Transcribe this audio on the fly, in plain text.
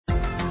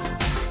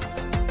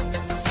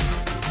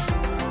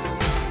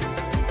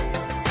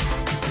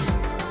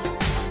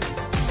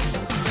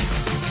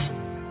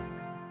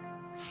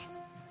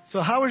So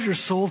how is your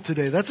soul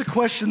today? That's a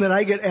question that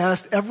I get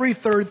asked every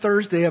third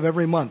Thursday of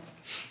every month.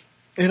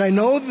 And I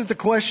know that the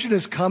question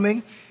is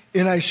coming,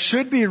 and I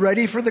should be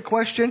ready for the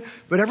question,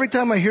 but every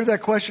time I hear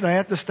that question, I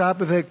have to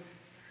stop and think,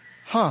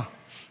 I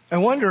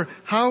wonder,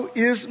 how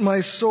is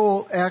my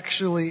soul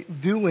actually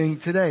doing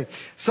today?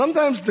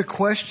 Sometimes the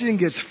question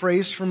gets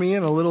phrased for me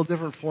in a little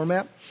different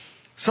format.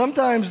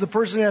 Sometimes the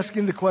person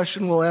asking the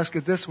question will ask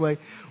it this way: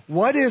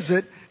 what is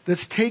it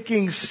that's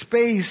taking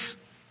space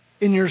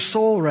in your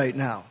soul right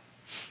now?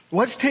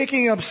 What's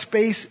taking up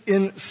space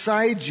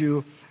inside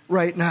you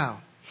right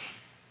now?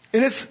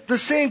 And it's the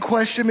same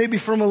question, maybe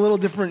from a little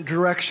different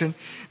direction.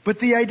 But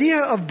the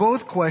idea of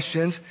both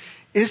questions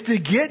is to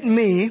get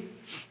me,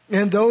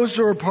 and those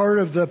who are part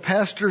of the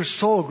pastor's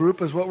soul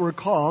group is what we're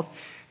called,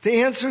 to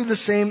answer the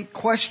same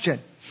question.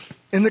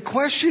 And the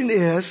question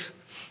is,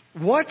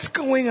 what's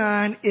going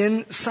on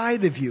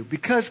inside of you?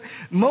 Because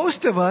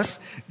most of us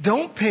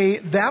don't pay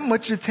that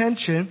much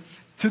attention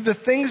to the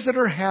things that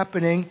are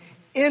happening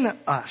in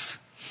us.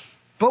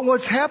 But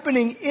what's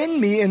happening in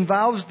me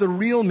involves the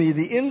real me,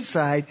 the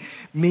inside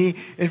me.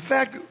 In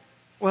fact,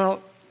 I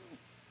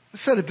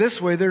said it this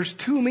way, there's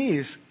two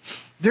me's.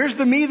 There's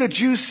the me that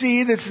you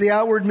see, that's the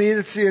outward me,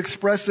 that's the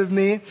expressive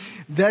me,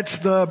 that's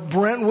the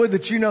Brentwood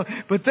that you know.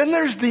 But then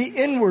there's the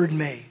inward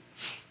me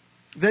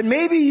that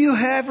maybe you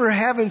have or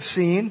haven't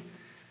seen,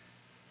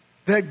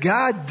 that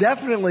God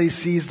definitely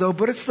sees though,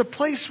 but it's the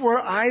place where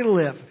I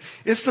live.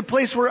 It's the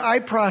place where I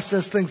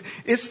process things.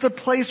 It's the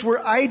place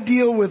where I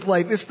deal with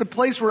life. It's the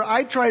place where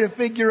I try to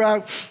figure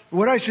out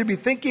what I should be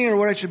thinking or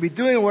what I should be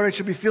doing or what I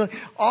should be feeling.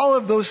 All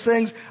of those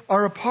things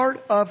are a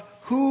part of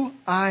who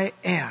I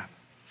am.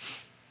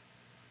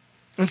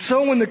 And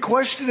so when the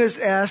question is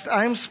asked,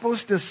 I'm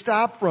supposed to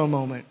stop for a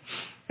moment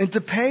and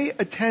to pay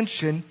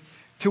attention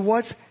to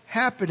what's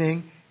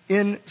happening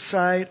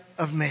inside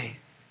of me.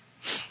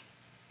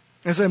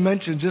 As I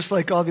mentioned, just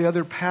like all the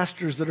other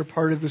pastors that are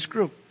part of this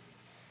group.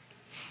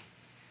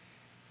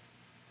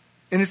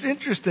 And it's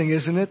interesting,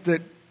 isn't it,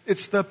 that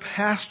it's the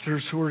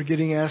pastors who are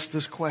getting asked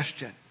this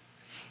question.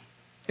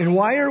 And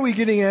why are we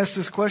getting asked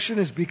this question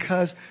is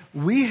because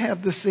we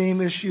have the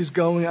same issues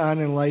going on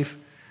in life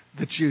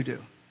that you do.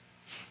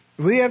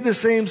 We have the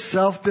same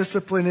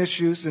self-discipline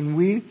issues, and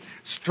we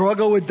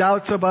struggle with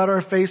doubts about our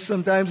faith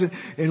sometimes,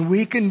 and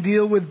we can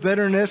deal with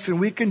bitterness, and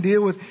we can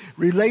deal with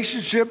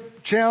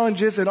relationship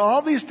challenges, and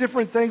all these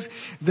different things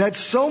that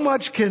so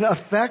much can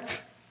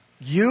affect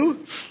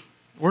you.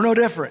 We're no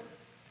different.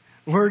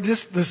 We're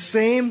just the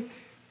same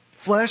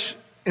flesh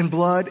and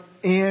blood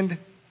and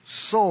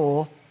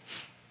soul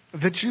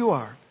that you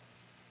are.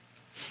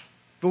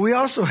 But we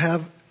also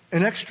have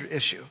an extra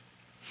issue.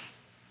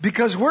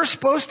 Because we're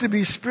supposed to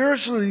be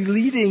spiritually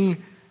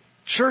leading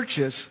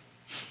churches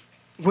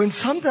when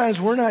sometimes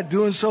we're not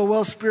doing so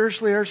well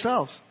spiritually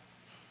ourselves.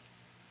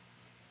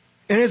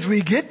 And as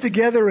we get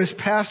together as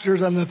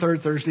pastors on the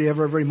third Thursday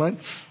of every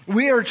month,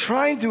 we are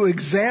trying to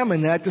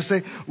examine that to say,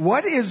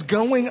 what is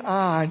going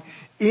on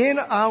in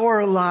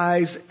our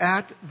lives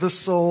at the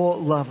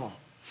soul level?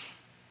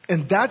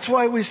 And that's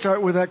why we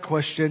start with that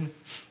question,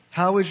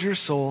 how is your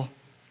soul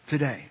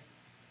today?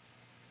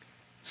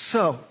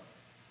 So,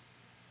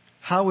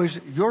 how is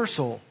your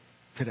soul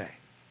today?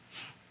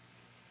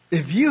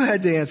 If you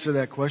had to answer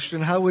that question,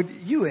 how would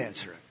you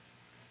answer it?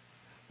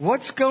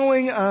 What's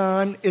going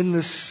on in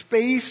the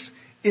space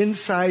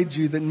inside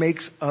you that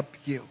makes up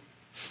you?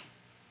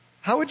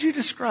 How would you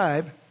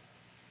describe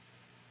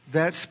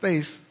that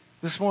space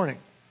this morning?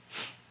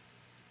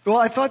 Well,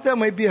 I thought that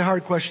might be a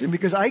hard question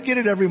because I get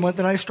it every month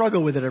and I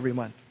struggle with it every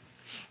month.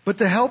 But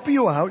to help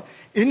you out,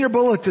 in your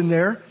bulletin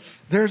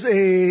there's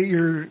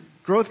your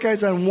growth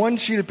guides on one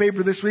sheet of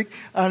paper this week.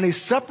 On a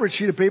separate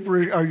sheet of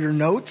paper are your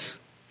notes.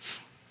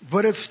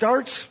 But it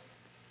starts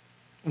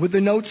with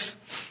the notes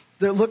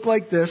that look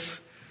like this: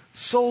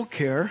 soul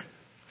care.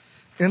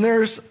 And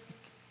there's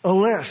a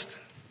list.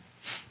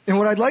 And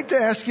what I'd like to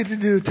ask you to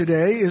do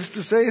today is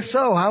to say,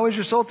 so, how is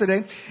your soul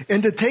today?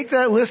 And to take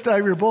that list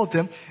out of your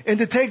bulletin and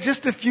to take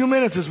just a few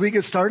minutes as we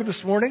get started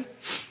this morning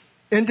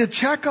and to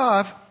check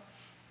off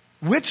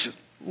which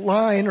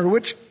line or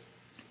which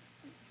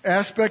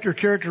aspect or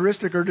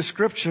characteristic or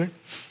description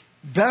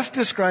best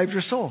describes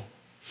your soul.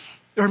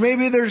 Or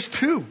maybe there's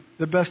two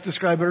that best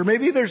describe it. Or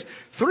maybe there's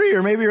three.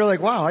 Or maybe you're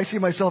like, wow, I see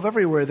myself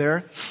everywhere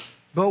there.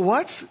 But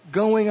what's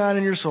going on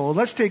in your soul?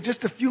 Let's take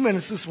just a few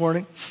minutes this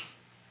morning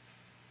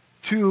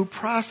to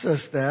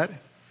process that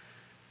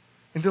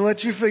and to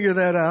let you figure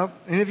that out.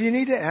 And if you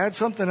need to add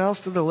something else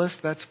to the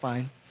list, that's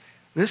fine.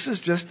 This is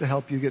just to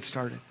help you get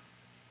started.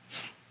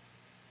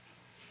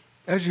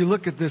 As you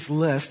look at this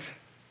list,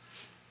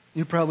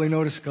 you probably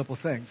notice a couple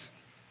things.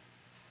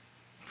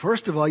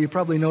 First of all, you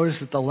probably notice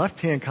that the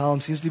left-hand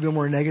column seems to be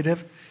more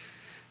negative,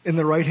 and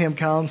the right-hand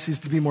column seems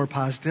to be more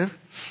positive.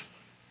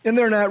 And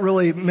they're not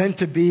really meant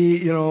to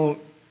be,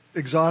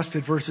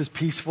 exhausted versus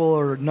peaceful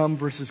or numb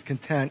versus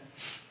content.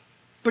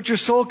 But your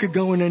soul could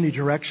go in any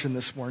direction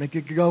this morning.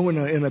 It could go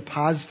in a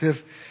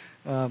positive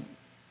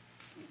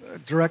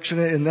direction,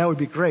 and that would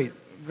be great.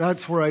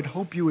 That's where I'd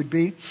hope you would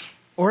be.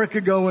 Or it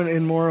could go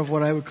in more of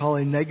what I would call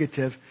a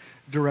negative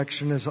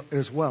direction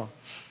as well.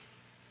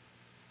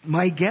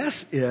 My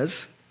guess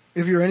is,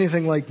 if you're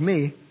anything like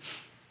me,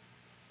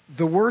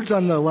 the words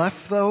on the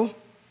left, though,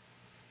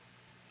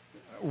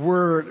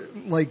 were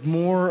like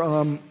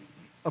more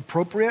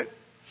appropriate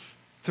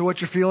to what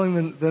you're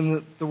feeling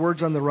than the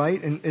words on the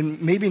right.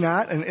 And maybe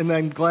not, and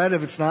I'm glad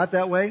if it's not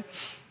that way.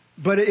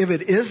 But if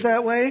it is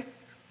that way,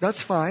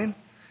 that's fine.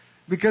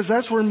 Because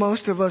that's where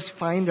most of us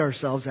find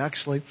ourselves,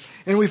 actually.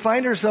 And we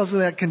find ourselves in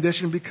that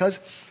condition because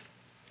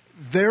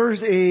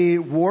there's a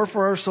war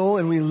for our soul,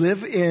 and we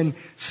live in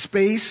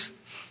space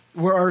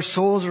where our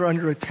souls are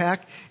under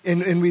attack,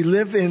 and we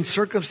live in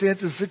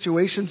circumstances,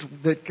 situations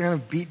that kind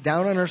of beat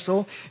down on our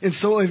soul. And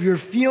so if you're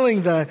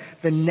feeling the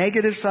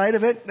negative side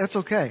of it, that's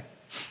okay.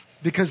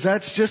 Because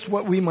that's just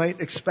what we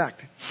might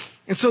expect.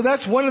 And so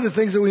that's one of the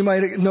things that we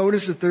might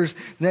notice, that there's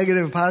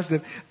negative and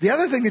positive. The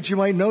other thing that you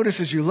might notice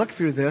as you look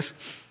through this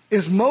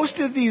is most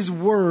of these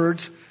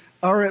words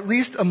are at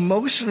least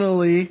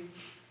emotionally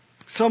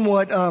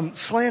somewhat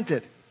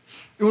slanted.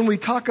 When we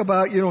talk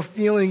about,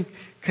 feeling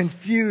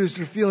confused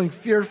or feeling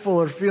fearful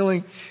or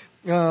feeling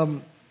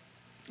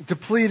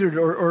depleted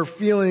or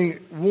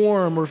feeling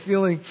warm or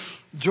feeling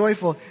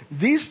joyful,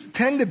 these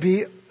tend to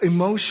be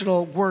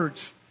emotional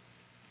words.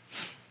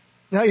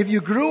 Now, if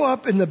you grew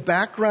up in the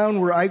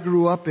background where I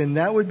grew up in,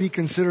 that would be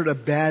considered a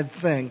bad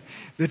thing.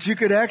 That you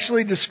could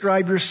actually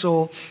describe your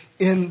soul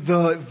in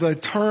the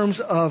terms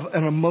of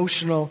an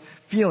emotional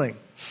feeling.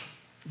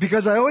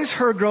 Because I always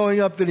heard growing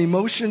up that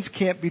emotions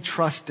can't be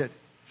trusted.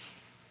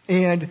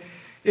 And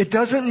it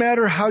doesn't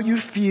matter how you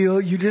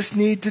feel, you just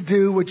need to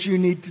do what you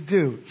need to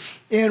do.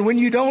 And when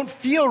you don't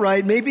feel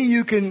right, maybe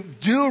you can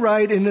do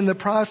right, and in the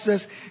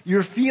process,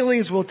 your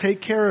feelings will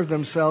take care of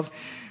themselves.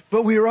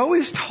 But we are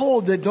always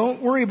told that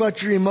don't worry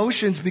about your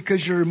emotions,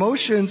 because your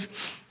emotions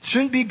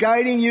shouldn't be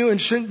guiding you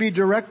and shouldn't be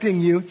directing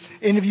you.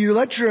 And if you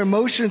let your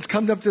emotions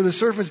come up to the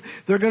surface,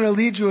 they're going to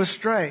lead you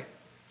astray.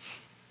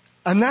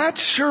 I'm not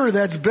sure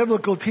that's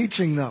biblical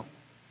teaching, though.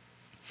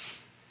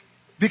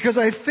 Because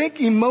I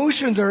think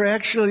emotions are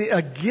actually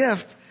a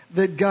gift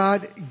that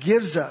God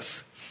gives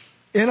us.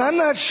 And I'm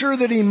not sure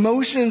that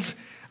emotions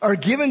are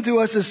given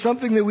to us as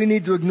something that we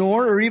need to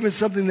ignore or even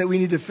something that we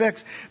need to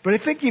fix. But I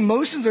think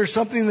emotions are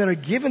something that are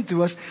given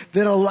to us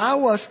that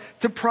allow us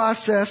to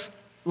process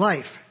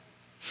life.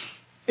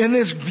 And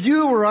this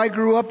view where I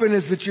grew up in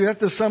is that you have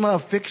to somehow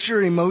fix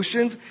your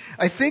emotions,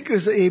 I think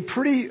is a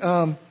pretty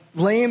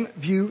lame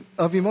view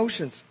of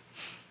emotions.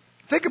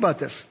 Think about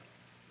this.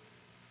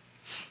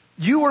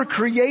 You were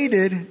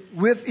created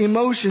with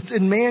emotions,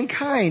 and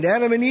mankind,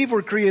 Adam and Eve,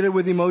 were created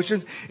with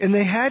emotions, and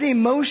they had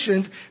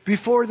emotions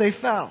before they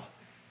fell.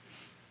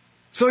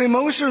 So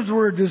emotions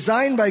were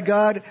designed by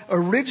God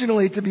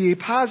originally to be a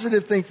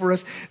positive thing for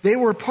us. They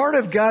were part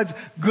of God's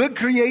good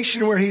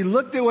creation, where He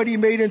looked at what He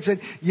made and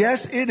said,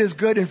 yes, it is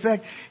good. In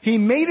fact, He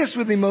made us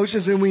with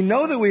emotions, and we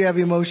know that we have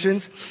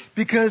emotions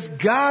because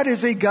God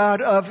is a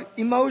God of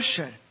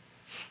emotion.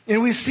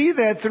 And we see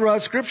that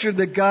throughout Scripture,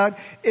 that God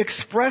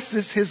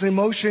expresses His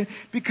emotion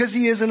because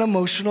He is an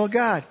emotional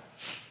God.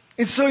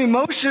 And so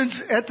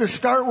emotions at the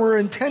start were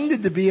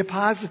intended to be a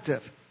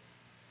positive,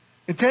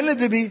 intended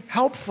to be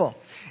helpful.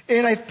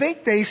 And I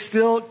think they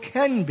still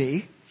can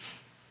be,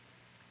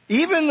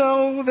 even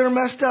though they're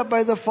messed up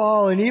by the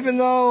fall, and even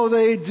though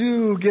they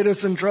do get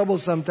us in trouble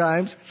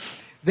sometimes,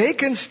 they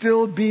can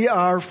still be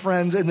our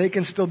friends and they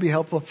can still be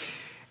helpful.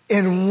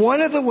 And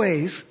one of the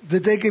ways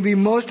that they can be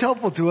most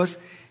helpful to us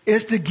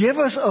is to give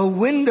us a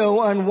window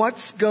on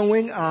what's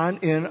going on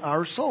in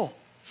our soul.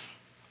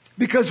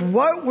 Because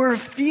what we're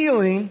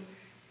feeling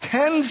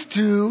tends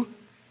to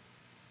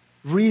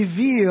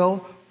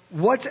reveal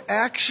what's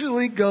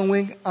actually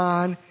going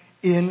on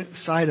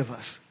inside of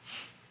us.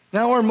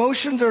 Now, our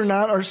emotions are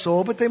not our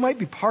soul, but they might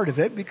be part of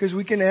it, because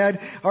we can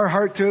add our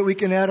heart to it, we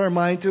can add our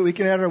mind to it, we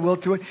can add our will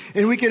to it,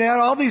 and we can add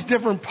all these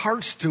different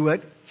parts to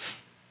it.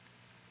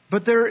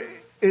 But they're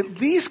at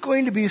least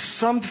going to be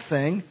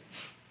something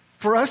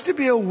for us to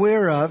be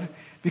aware of,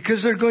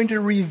 because they're going to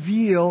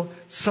reveal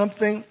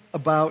something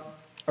about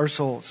our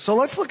souls. So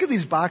let's look at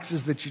these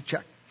boxes that you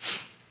check.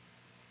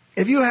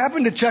 If you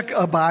happen to check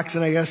a box,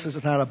 and I guess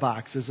it's not a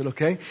box, is it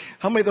okay?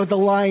 How many of the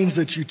lines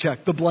that you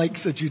check, the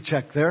blanks that you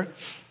check there?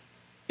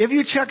 If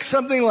you check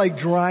something like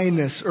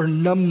dryness or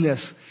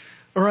numbness,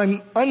 or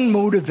I'm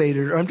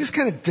unmotivated, or I'm just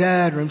kind of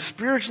dead, or I'm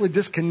spiritually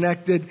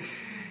disconnected,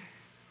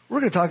 we're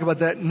going to talk about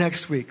that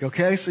next week,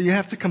 okay? So you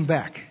have to come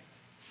back,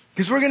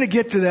 because we're going to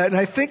get to that, and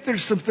I think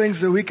there's some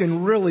things that we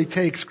can really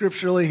take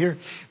scripturally here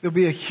that'll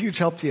be a huge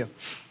help to you.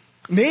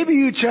 Maybe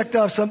you checked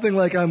off something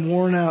like, I'm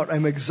worn out,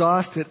 I'm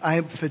exhausted,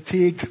 I'm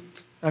fatigued,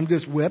 I'm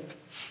just whipped.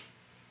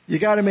 You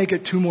got to make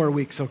it 2 more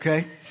weeks,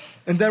 okay?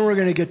 And then we're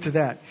going to get to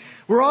that.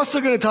 We're also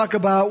going to talk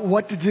about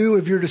what to do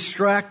if you're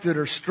distracted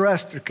or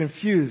stressed or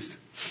confused.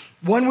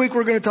 1 week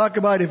we're going to talk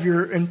about if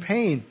you're in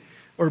pain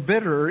or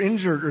bitter or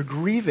injured or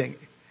grieving.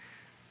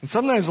 And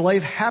sometimes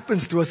life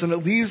happens to us and it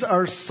leaves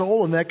our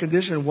soul in that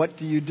condition. What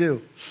do you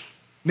do?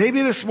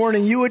 Maybe this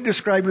morning you would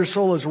describe your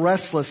soul as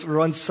restless or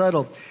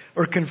unsettled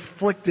or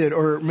conflicted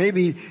or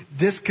maybe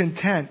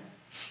discontent.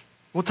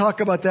 We'll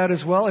talk about that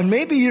as well. And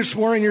maybe this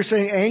morning you're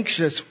saying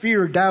anxious,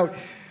 fear, doubt.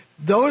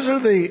 Those are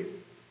the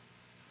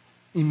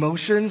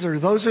emotions, or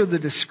those are the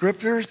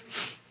descriptors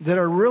that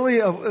are really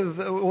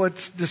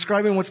what's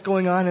describing what's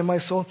going on in my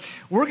soul.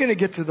 We're going to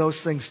get to those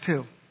things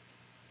too.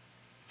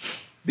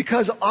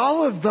 Because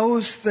all of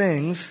those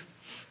things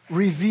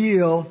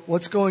reveal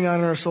what's going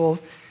on in our soul.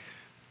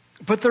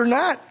 But they're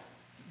not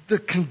the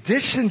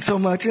condition so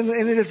much, and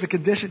it is the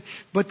condition,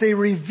 but they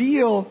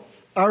reveal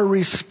our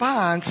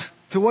response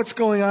to what's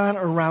going on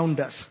around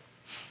us.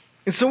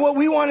 And so what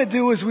we want to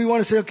do is we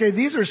want to say, okay,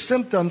 these are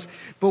symptoms,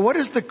 but what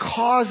is the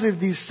cause of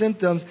these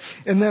symptoms?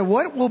 And then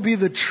what will be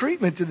the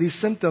treatment to these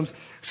symptoms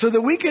so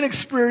that we can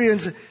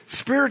experience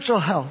spiritual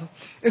health?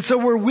 And so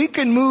where we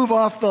can move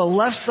off the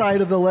left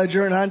side of the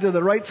ledger and onto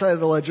the right side of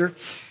the ledger,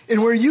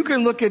 and where you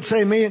can look and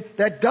say, man,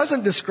 that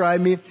doesn't describe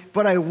me,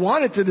 but I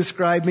want it to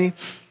describe me.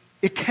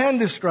 It can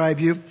describe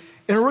you.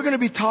 And we're going to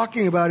be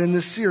talking about in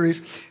this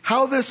series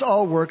how this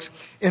all works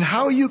and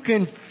how you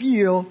can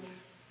feel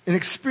and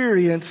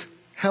experience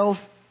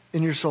health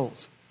in your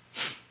souls.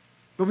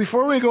 But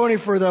before we go any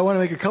further, I want to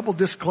make a couple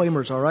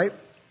disclaimers, all right?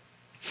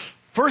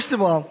 First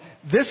of all,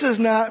 this is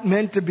not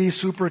meant to be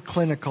super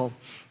clinical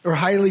or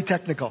highly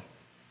technical.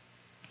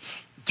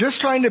 I'm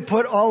just trying to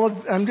put all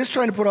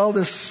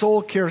this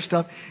soul care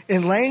stuff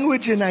in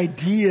language and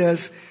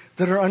ideas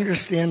that are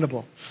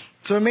understandable.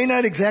 So it may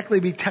not exactly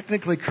be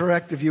technically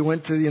correct if you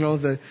went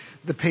to,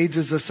 the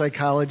pages of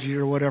psychology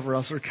or whatever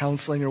else, or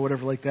counseling or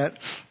whatever like that.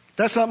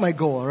 That's not my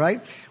goal, all right?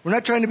 We're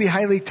not trying to be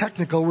highly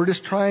technical. We're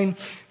just trying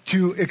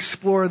to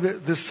explore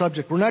this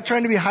subject. We're not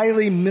trying to be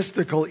highly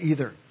mystical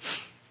either.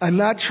 I'm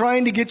not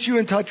trying to get you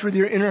in touch with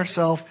your inner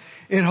self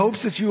in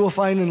hopes that you will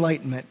find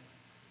enlightenment.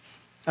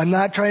 I'm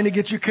not trying to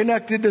get you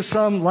connected to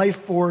some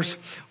life force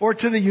or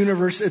to the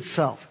universe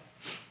itself.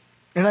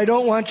 And I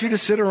don't want you to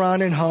sit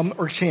around and hum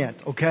or chant,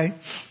 okay?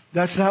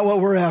 That's not what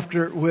we're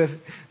after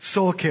with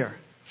soul care.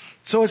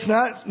 So it's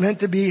not meant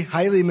to be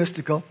highly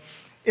mystical.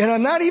 And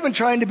I'm not even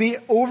trying to be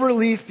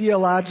overly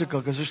theological,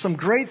 because there's some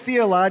great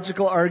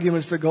theological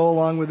arguments that go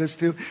along with this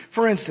too.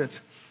 For instance,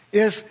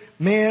 is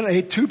man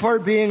a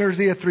two-part being, or is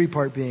he a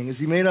three-part being? Is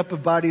he made up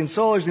of body and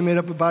soul, or is he made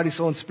up of body,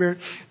 soul, and spirit?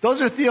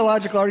 Those are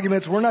theological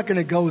arguments. We're not going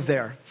to go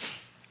there.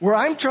 Where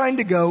I'm trying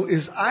to go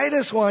is I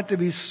just want to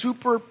be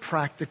super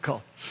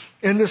practical.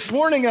 And this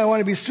morning I want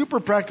to be super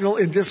practical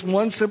in just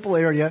one simple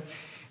area,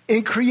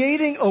 in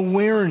creating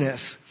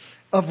awareness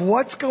of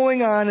what's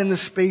going on in the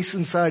space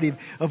inside you,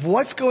 of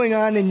what's going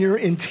on in your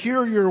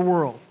interior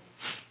world.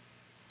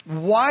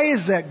 Why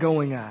is that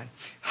going on?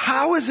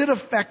 How is it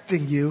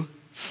affecting you?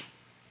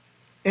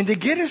 And to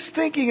get us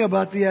thinking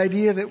about the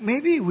idea that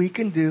maybe we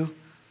can do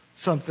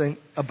something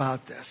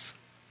about this.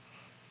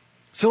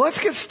 So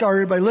let's get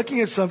started by looking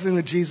at something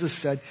that Jesus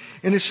said.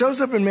 And it shows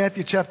up in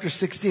Matthew chapter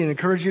 16. I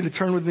encourage you to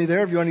turn with me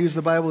there if you want to use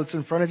the Bible that's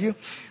in front of you.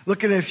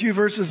 Looking at a few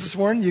verses this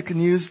morning, you can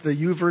use the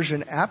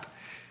YouVersion app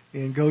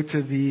and go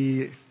to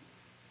the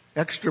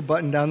extra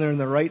button down there in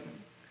the right,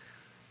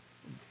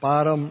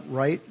 bottom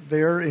right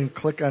there, and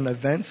click on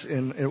events,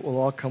 and it will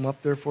all come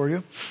up there for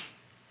you.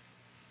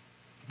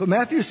 But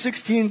Matthew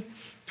 16,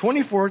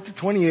 24 to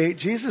 28,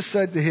 Jesus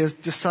said to his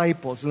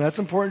disciples, and that's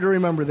important to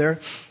remember there.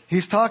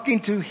 He's talking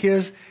to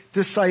his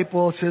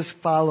disciples, his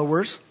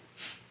followers.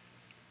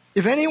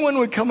 If anyone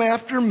would come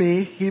after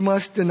me, he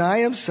must deny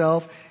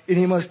himself, and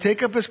he must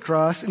take up his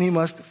cross, and he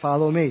must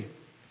follow me.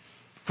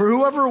 For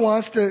whoever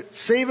wants to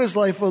save his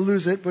life will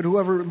lose it, but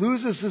whoever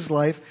loses his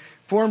life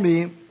for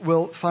me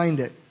will find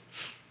it.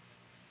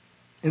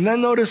 And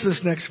then notice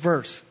this next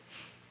verse.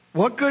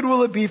 What good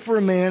will it be for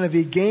a man if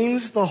he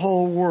gains the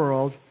whole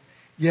world,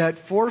 yet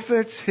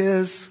forfeits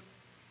his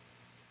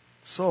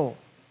soul?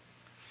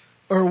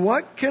 Or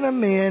what can a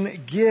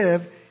man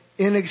give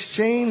in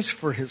exchange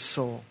for his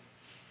soul?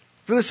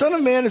 For the Son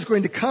of Man is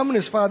going to come in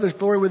his Father's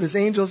glory with his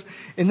angels,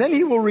 and then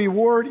he will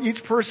reward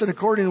each person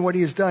according to what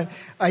he has done.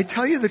 I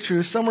tell you the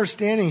truth, some are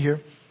standing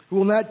here who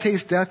will not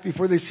taste death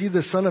before they see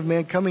the Son of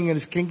Man coming in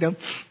his kingdom.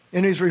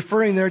 And he's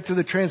referring there to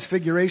the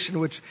transfiguration,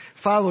 which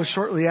follows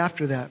shortly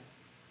after that.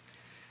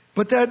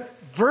 But that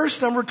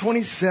verse number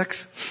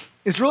 26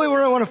 is really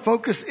where I want to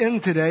focus in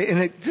today, and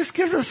it just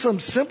gives us some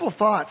simple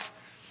thoughts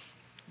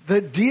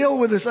that deal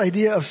with this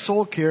idea of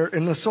soul care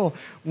in the soul.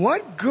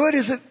 What good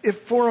is it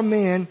for a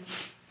man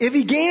if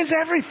he gains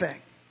everything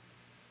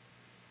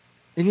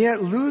and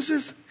yet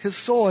loses his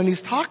soul? And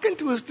he's talking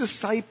to his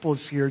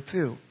disciples here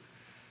too.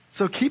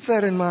 So keep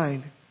that in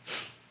mind.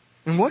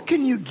 And what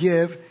can you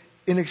give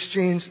in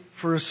exchange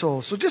for a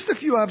soul? So just a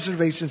few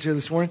observations here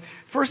this morning.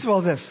 First of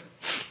all, this.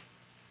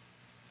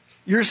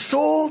 Your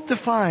soul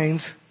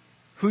defines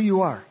who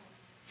you are.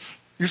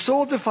 Your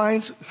soul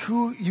defines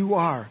who you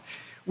are.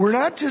 We're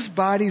not just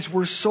bodies,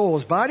 we're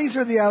souls. Bodies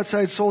are the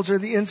outside, souls are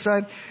the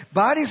inside.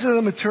 Bodies are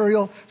the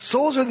material,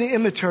 souls are the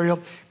immaterial,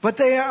 but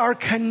they are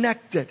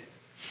connected.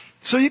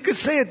 So you could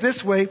say it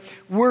this way,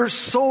 we're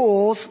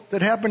souls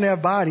that happen to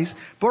have bodies,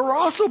 but we're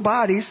also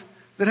bodies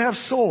that have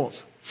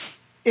souls.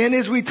 And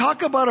as we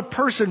talk about a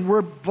person,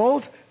 we're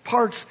both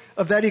parts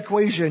of that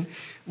equation.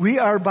 We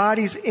are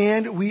bodies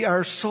and we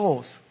are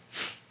souls.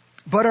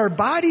 But our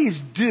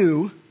bodies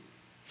do,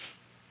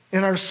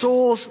 and our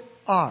souls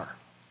are.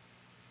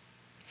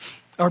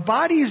 Our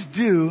bodies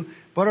do,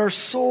 but our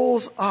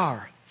souls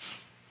are.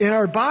 And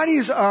our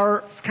bodies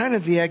are kind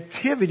of the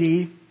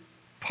activity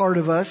part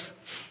of us,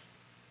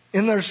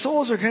 and our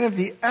souls are kind of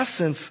the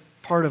essence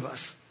part of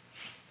us.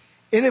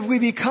 And if we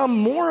become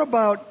more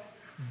about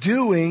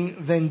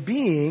doing than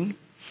being,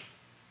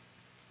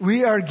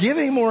 we are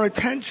giving more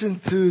attention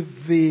to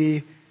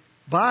the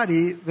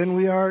body than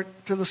we are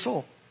to the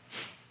soul.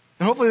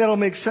 And hopefully that'll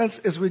make sense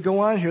as we go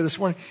on here this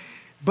morning.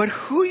 But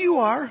who you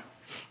are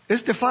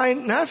is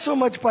defined not so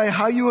much by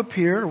how you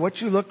appear, or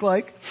what you look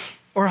like,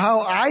 or how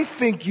I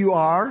think you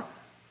are,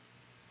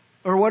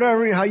 or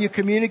whatever, how you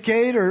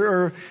communicate,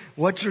 or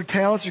what your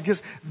talents or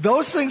gifts.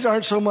 Those things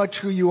aren't so much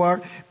who you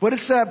are, but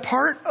it's that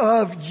part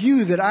of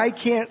you that I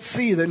can't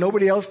see, that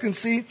nobody else can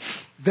see,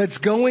 that's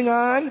going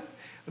on,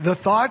 the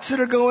thoughts that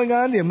are going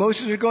on, the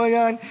emotions that are going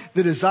on,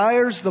 the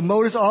desires, the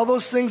motives, all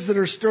those things that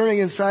are stirring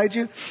inside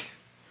you.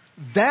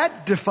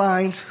 That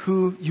defines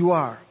who you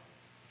are.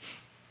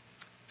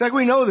 In fact,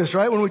 we know this,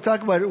 right? When we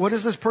talk about it, what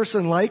is this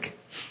person like?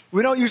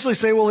 We don't usually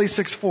say, well, he's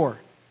 6'4".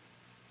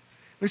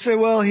 We say,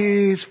 well,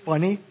 he's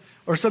funny.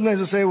 Or sometimes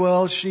we'll say,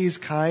 well, she's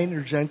kind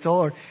or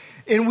gentle.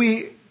 And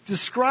we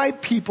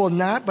describe people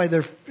not by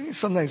their,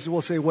 sometimes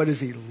we'll say, what does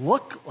he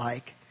look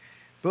like?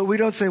 But we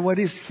don't say, what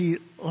is he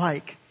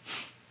like?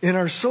 And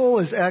our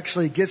soul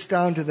actually gets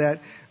down to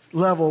that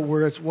level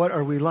where it's, what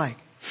are we like?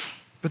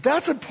 But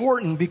that's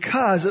important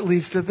because it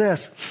leads to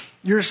this.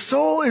 Your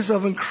soul is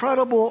of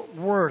incredible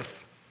worth.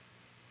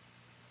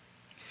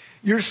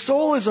 Your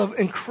soul is of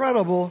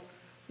incredible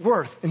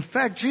worth. In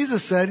fact,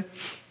 Jesus said,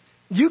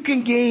 you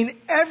can gain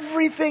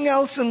everything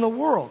else in the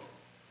world,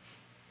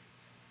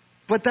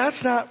 but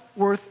that's not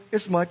worth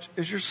as much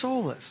as your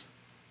soul is.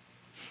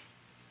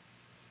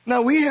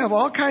 Now, we have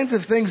all kinds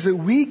of things that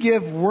we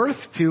give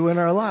worth to in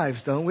our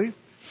lives, don't we?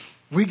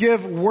 We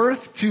give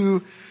worth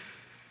to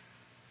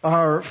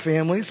our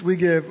families. We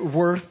give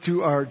worth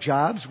to our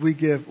jobs. We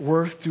give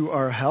worth to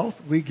our health.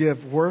 We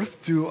give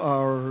worth to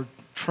our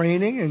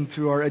training and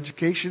to our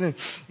education.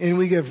 And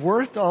we give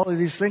worth to all of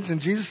these things.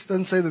 And Jesus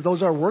doesn't say that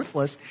those are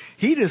worthless.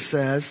 He just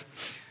says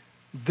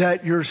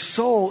that your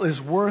soul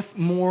is worth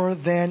more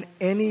than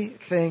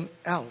anything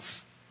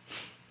else.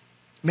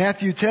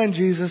 Matthew 10,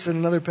 Jesus, in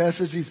another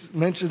passage, he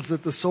mentions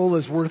that the soul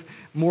is worth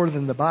more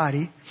than the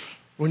body.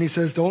 When he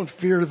says, don't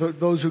fear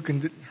those who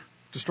can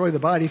destroy the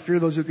body, fear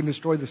those who can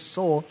destroy the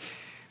soul.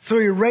 So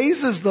he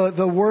raises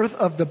the worth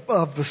of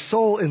the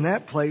soul in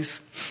that place.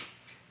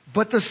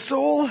 But the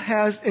soul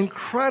has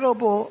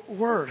incredible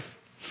worth.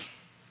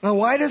 Now,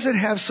 why does it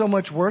have so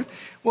much worth?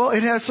 Well,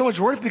 it has so much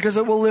worth because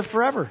it will live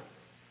forever.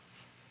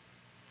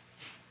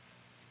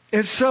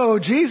 And so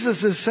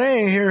Jesus is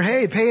saying here,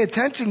 hey, pay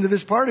attention to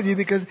this part of you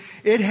because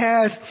it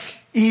has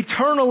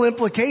eternal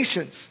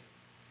implications.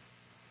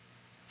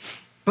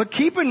 But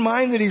keep in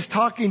mind that he's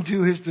talking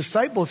to his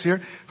disciples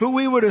here, who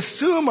we would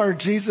assume are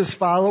Jesus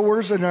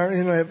followers and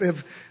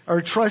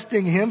are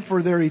trusting him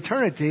for their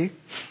eternity.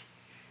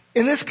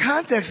 In this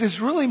context,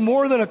 it's really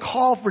more than a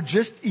call for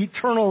just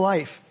eternal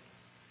life.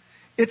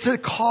 It's a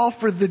call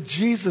for the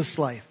Jesus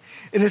life.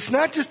 And it's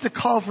not just a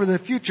call for the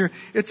future,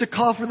 it's a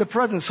call for the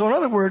present. So in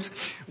other words,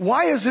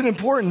 why is it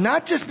important?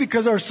 Not just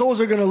because our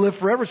souls are going to live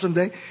forever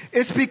someday.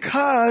 It's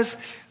because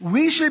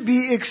we should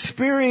be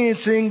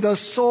experiencing the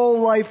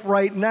soul life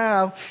right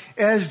now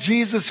as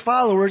Jesus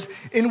followers,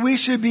 and we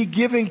should be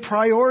giving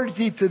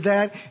priority to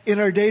that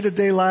in our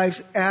day-to-day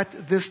lives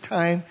at this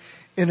time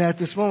and at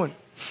this moment.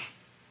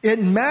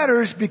 It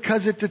matters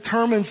because it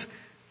determines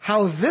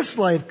how this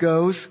life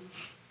goes,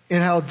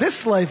 and how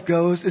this life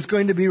goes is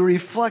going to be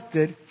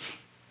reflected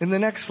in the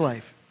next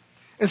life.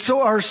 And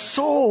so our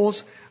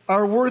souls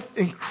are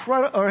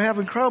have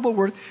incredible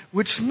worth,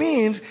 which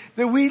means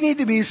that we need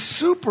to be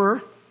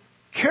super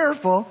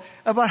careful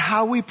about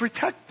how we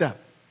protect them.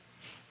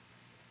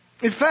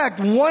 In fact,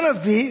 one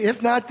of the,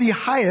 if not the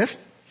highest,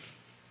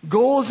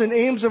 goals and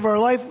aims of our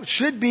life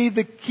should be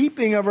the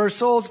keeping of our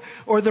souls,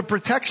 or the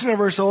protection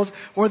of our souls,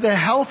 or the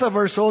health of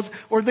our souls,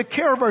 or the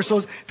care of our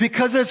souls,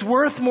 because it's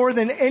worth more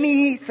than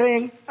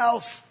anything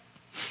else.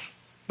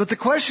 But the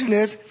question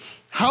is,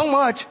 how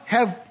much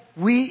have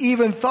we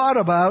even thought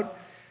about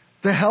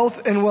the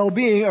health and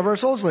well-being of our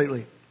souls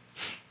lately?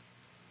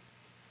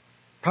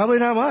 Probably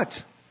not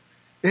much.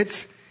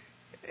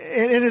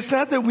 And it's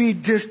not that we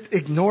just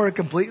ignore it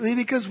completely,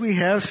 because we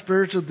have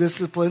spiritual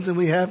disciplines and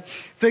we have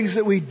things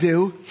that we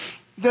do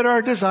that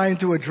are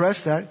designed to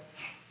address that.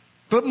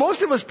 But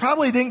most of us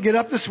probably didn't get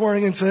up this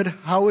morning and said,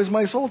 how is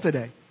my soul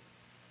today?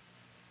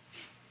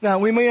 Now,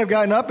 we may have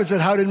gotten up and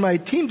said, how did my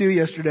team do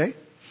yesterday?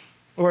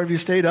 Or if you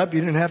stayed up, you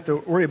didn't have to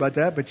worry about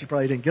that, but you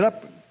probably didn't get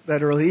up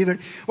that early either.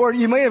 Or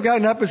you may have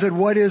gotten up and said,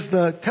 what is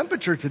the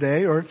temperature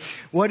today? Or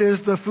what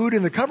is the food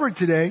in the cupboard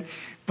today?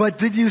 But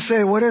did you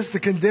say, what is the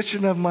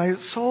condition of my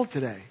soul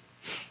today?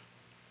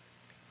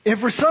 And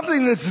for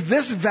something that's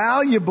this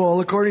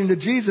valuable, according to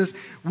Jesus,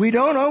 we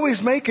don't always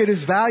make it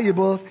as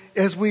valuable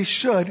as we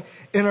should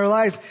in our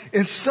lives.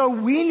 And so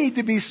we need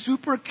to be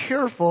super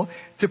careful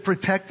to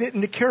protect it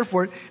and to care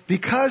for it,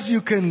 because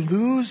you can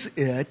lose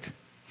it,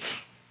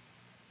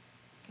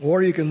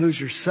 or you can lose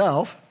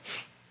yourself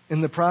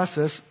in the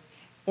process,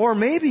 or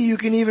maybe you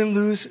can even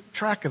lose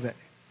track of it.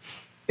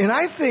 And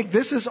I think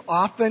this is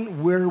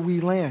often where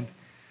we land.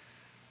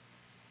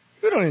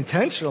 We don't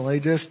intentionally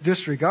just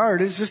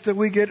disregard. It's just that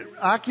we get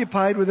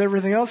occupied with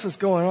everything else that's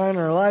going on in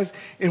our lives,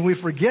 and we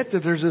forget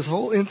that there's this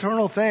whole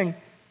internal thing,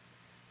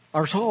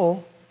 our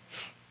soul,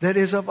 that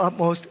is of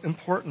utmost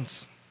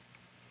importance.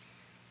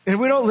 And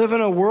we don't live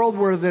in a world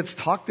where that's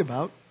talked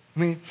about. I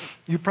mean,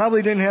 you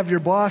probably didn't have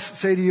your boss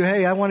say to you,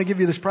 hey, I want to give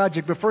you this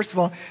project, but first of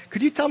all,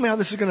 could you tell me how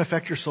this is going to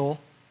affect your soul?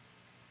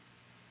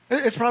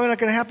 It's probably not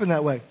going to happen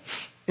that way.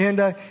 And,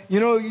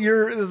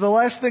 the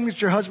last thing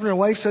that your husband or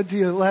wife said to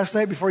you last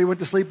night before you went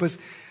to sleep was,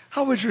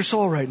 how is your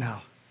soul right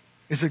now?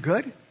 Is it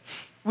good?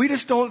 We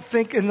just don't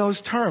think in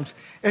those terms.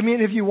 I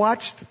mean, if you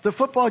watched the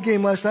football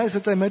game last night,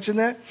 since I mentioned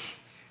that,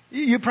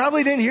 you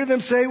probably didn't hear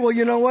them say, well,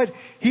 you know what?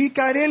 He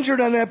got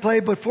injured on that play,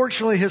 but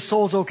fortunately his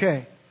soul's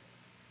okay.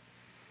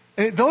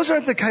 And those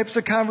aren't the types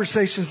of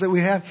conversations that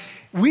we have.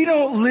 We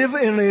don't live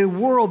in a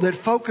world that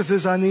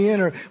focuses on the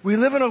inner. We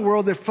live in a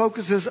world that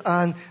focuses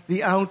on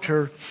the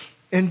outer.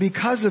 And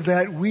because of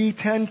that, we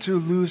tend to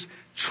lose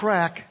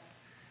track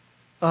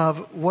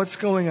of what's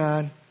going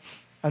on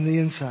the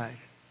inside.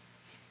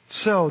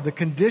 So, the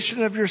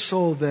condition of your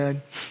soul,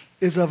 then,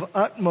 is of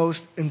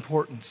utmost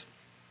importance.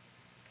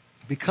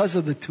 Because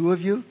of the two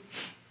of you,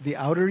 the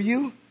outer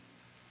you,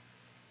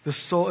 the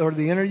soul, or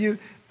the inner you,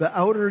 the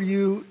outer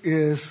you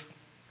is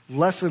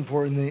less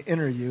important than the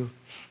inner you.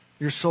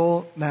 Your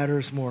soul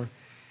matters more.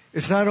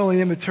 It's not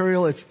only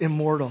immaterial, it's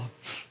immortal.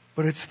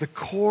 But it's the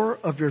core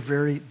of your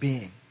very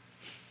being.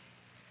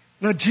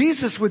 Now,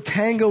 Jesus would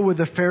tangle with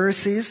the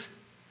Pharisees.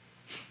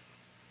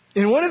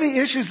 And one of the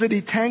issues that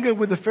he tangled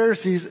with the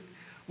Pharisees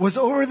was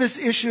over this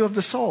issue of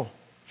the soul.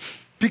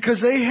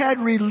 Because they had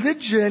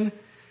religion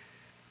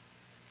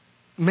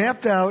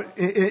mapped out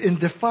and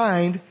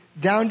defined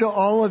down to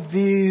all of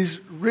these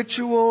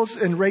rituals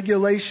and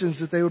regulations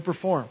that they would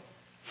perform.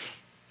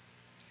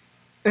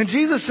 And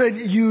Jesus said,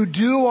 you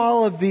do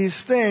all of these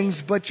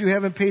things, but you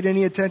haven't paid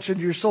any attention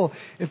to your soul.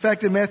 In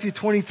fact, in Matthew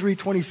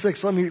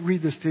 23:26, let me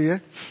read this to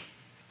you.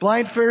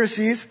 Blind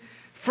Pharisees,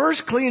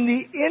 first clean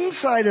the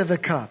inside of the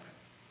cup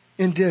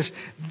and dish.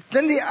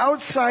 Then the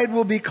outside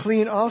will be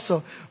clean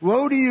also.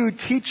 Woe to you,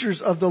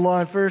 teachers of the law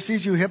and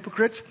Pharisees, you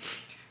hypocrites!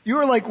 You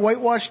are like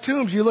whitewashed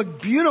tombs. You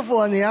look beautiful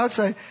on the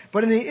outside,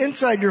 but on the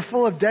inside you're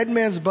full of dead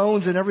man's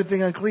bones and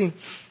everything unclean.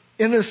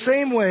 In the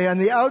same way, on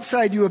the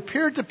outside you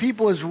appear to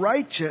people as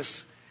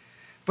righteous,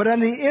 but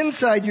on the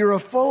inside you are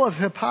full of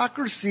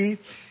hypocrisy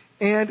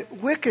and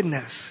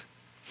wickedness.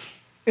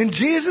 And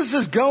Jesus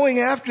is going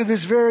after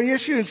this very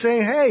issue and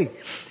saying, hey,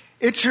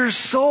 it's your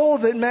soul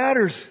that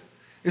matters.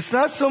 It's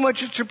not so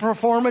much it's your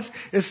performance.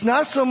 It's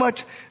not so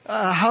much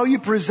how you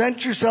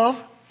present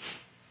yourself.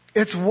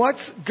 It's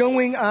what's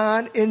going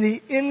on in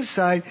the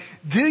inside.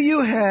 Do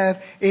you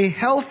have a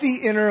healthy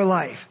inner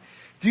life?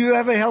 Do you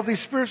have a healthy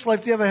spiritual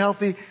life? Do you have a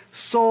healthy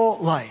soul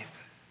life?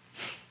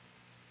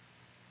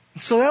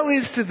 So that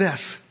leads to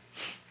this.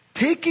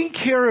 Taking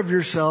care of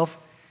yourself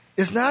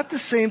is not the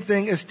same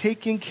thing as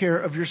taking care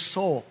of your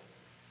soul.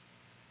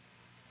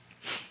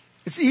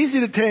 It's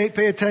easy to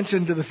pay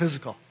attention to the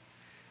physical.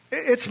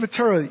 It's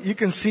material. You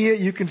can see it,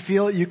 you can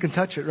feel it, you can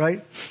touch it,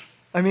 right?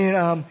 I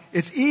mean,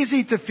 it's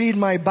easy to feed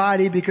my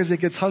body because it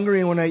gets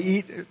hungry, and when I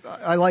eat,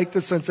 I like the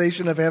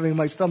sensation of having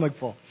my stomach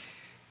full.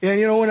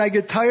 And when I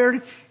get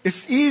tired,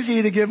 it's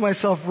easy to give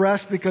myself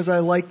rest because I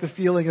like the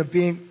feeling of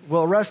being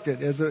well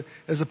rested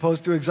as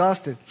opposed to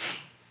exhausted.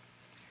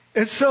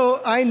 And so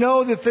I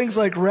know that things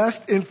like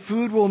rest and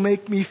food will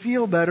make me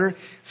feel better,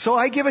 so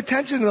I give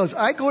attention to those.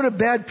 I go to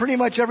bed pretty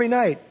much every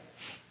night.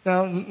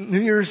 Now,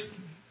 New Year's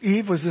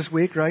Eve was this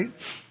week, right?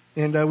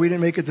 And we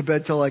didn't make it to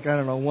bed till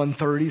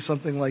 1:30,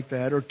 something like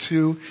that, or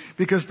 2,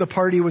 because the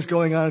party was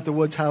going on at the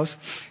Woods house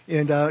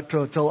and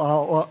till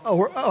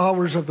all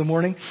hours of the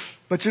morning.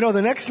 But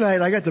the next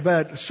night I got to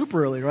bed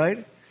super early,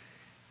 right?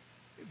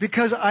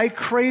 Because I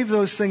crave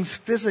those things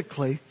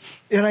physically,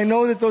 and I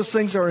know that those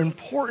things are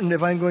important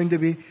if I'm going to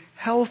be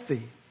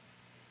healthy.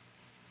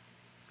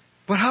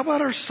 But how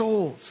about our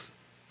souls?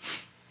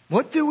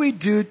 What do we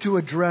do to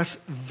address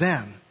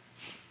them?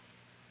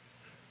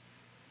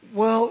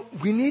 Well,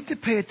 we need to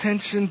pay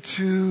attention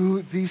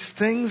to these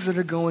things that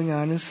are going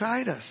on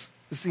inside us,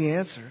 is the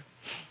answer.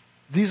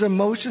 These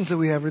emotions that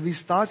we have, or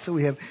these thoughts that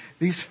we have,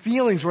 these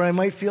feelings where I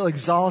might feel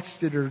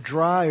exhausted or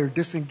dry or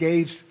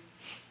disengaged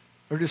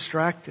or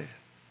distracted.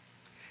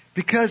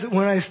 Because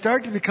when I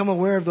start to become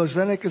aware of those,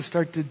 then I can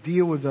start to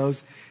deal with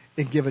those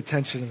and give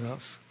attention to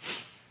those.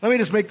 Let me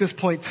just make this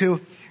point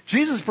too.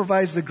 Jesus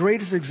provides the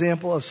greatest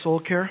example of soul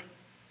care.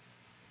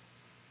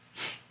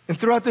 And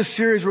throughout this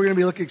series, we're going to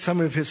be looking at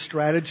some of his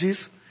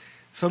strategies,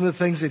 some of the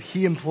things that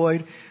he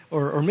employed,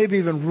 or maybe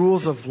even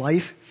rules of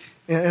life.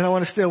 and I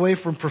want to stay away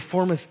from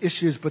performance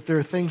issues, but there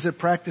are things that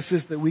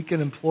practices that we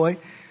can employ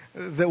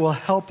that will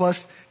help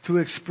us to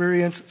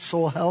experience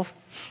soul health.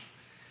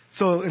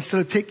 So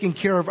instead of taking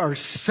care of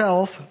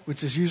ourself,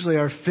 which is usually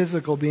our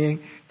physical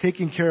being,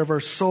 taking care of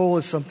our soul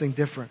is something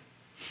different.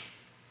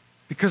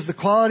 Because the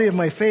quality of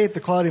my faith,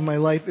 the quality of my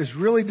life is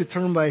really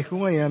determined by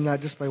who I am,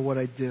 not just by what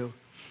I do.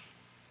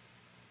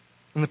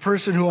 And the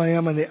person who I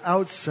am on the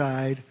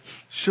outside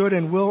should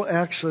and will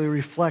actually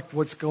reflect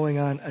what's going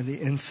on the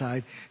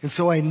inside. And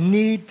so I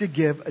need to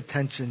give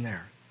attention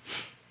there.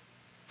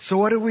 So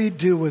what do we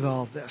do with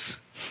all of this?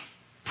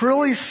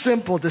 Pretty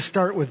simple to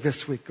start with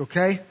this week,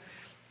 okay?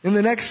 In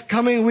the next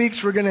coming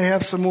weeks, we're going to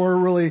have some more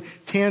really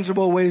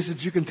tangible ways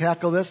that you can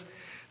tackle this.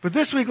 But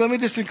this week, let me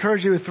just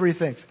encourage you with 3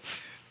 things.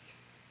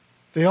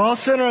 They all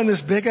center on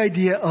this big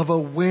idea of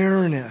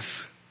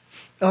awareness.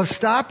 Of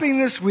stopping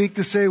this week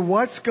to say,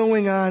 what's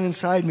going on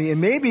inside me? And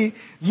maybe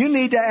you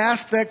need to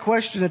ask that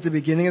question at the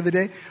beginning of the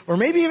day, or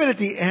maybe even at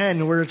the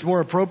end where it's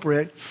more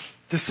appropriate,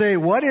 to say,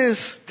 what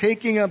is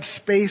taking up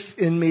space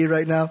in me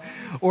right now?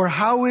 Or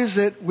how is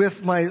it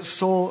with my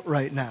soul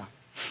right now?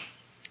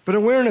 But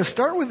awareness,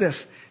 start with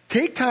this.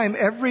 Take time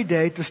every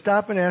day to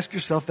stop and ask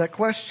yourself that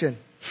question.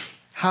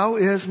 How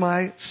is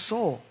my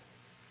soul?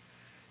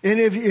 And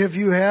if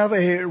you have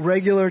a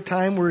regular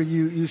time where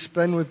you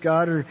spend with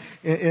God or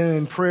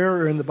in prayer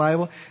or in the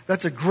Bible,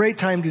 that's a great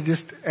time to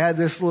just add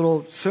this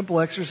little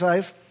simple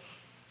exercise.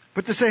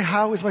 But to say,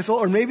 how is my soul?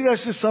 Or maybe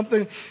that's just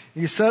something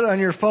you set on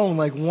your phone,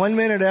 like 1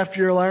 minute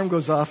after your alarm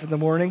goes off in the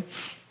morning.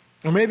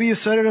 Or maybe you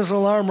set it as an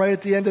alarm right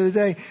at the end of the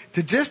day.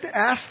 To just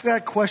ask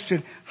that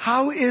question,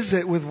 how is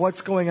it with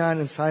what's going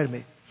on inside of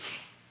me?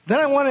 Then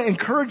I want to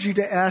encourage you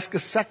to ask a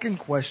second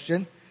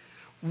question.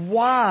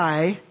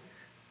 Why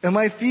am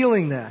I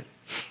feeling that?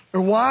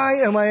 Or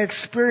why am I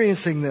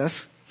experiencing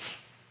this?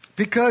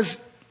 Because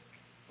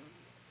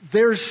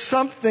there's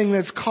something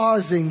that's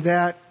causing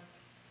that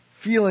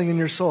feeling in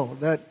your soul,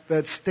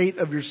 that state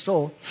of your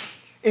soul.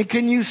 And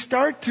can you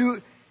start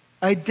to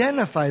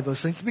identify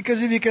those things?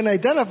 Because if you can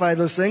identify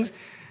those things,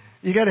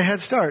 you got a head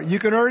start. You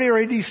can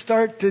already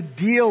start to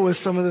deal with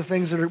some of the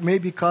things that are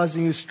maybe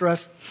causing you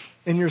stress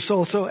in your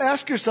soul. So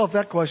ask yourself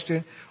that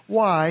question,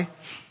 why?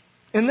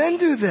 And then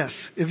do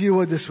this, if you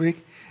would, this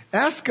week.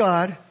 Ask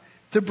God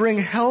to bring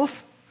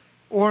health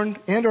or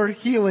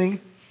healing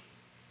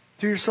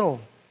to your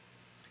soul.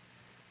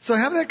 So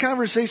have that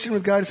conversation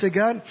with God and say,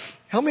 God,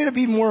 help me to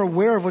be more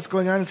aware of what's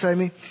going on inside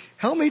me.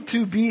 Help me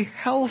to be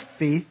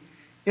healthy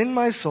in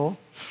my soul.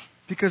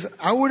 Because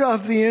out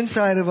of the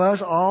inside of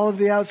us, all of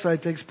the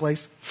outside takes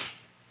place.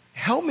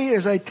 Help me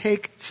as I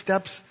take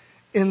steps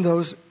in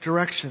those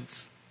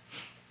directions.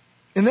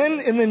 And then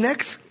in the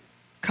next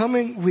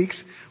coming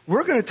weeks,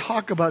 we're going to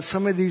talk about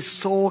some of these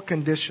soul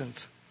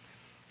conditions.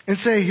 And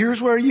say,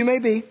 here's where you may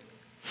be.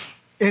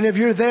 And if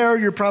you're there,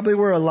 you're probably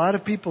where a lot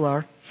of people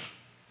are.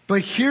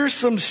 But here's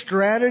some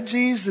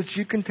strategies that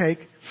you can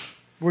take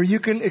where you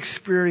can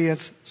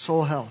experience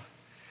soul health.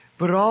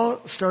 But it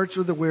all starts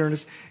with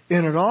awareness.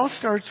 And it all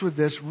starts with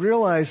this,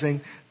 realizing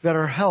that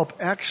our help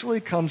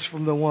actually comes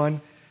from the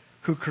one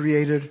who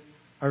created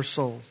our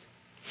souls.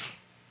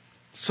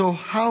 So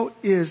how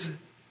is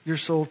your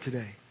soul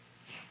today?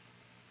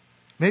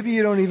 Maybe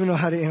you don't even know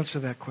how to answer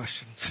that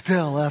question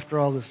still after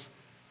all this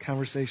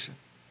conversation.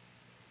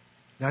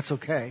 That's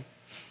okay.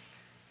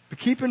 But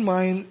keep in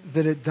mind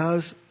that it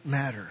does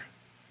matter.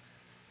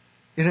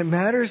 And it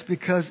matters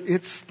because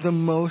it's the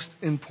most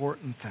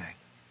important thing.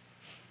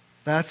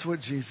 That's what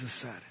Jesus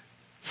said.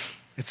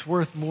 It's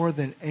worth more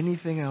than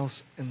anything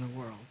else in the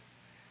world.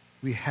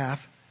 We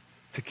have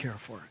to care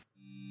for it.